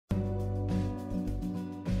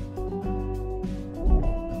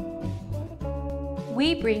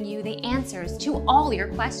we bring you the answers to all your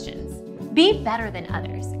questions. Be better than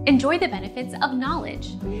others. Enjoy the benefits of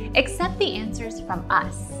knowledge. Accept the answers from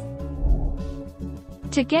us.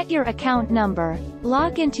 To get your account number,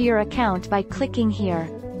 log into your account by clicking here.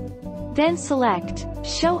 Then select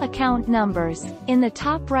Show Account Numbers in the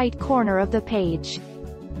top right corner of the page.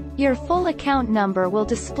 Your full account number will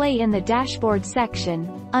display in the dashboard section,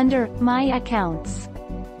 under My Accounts.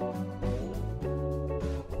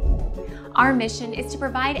 Our mission is to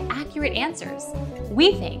provide accurate answers.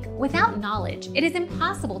 We think without knowledge, it is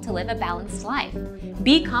impossible to live a balanced life.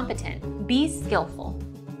 Be competent, be skillful.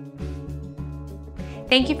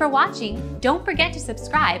 Thank you for watching. Don't forget to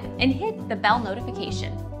subscribe and hit the bell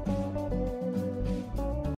notification.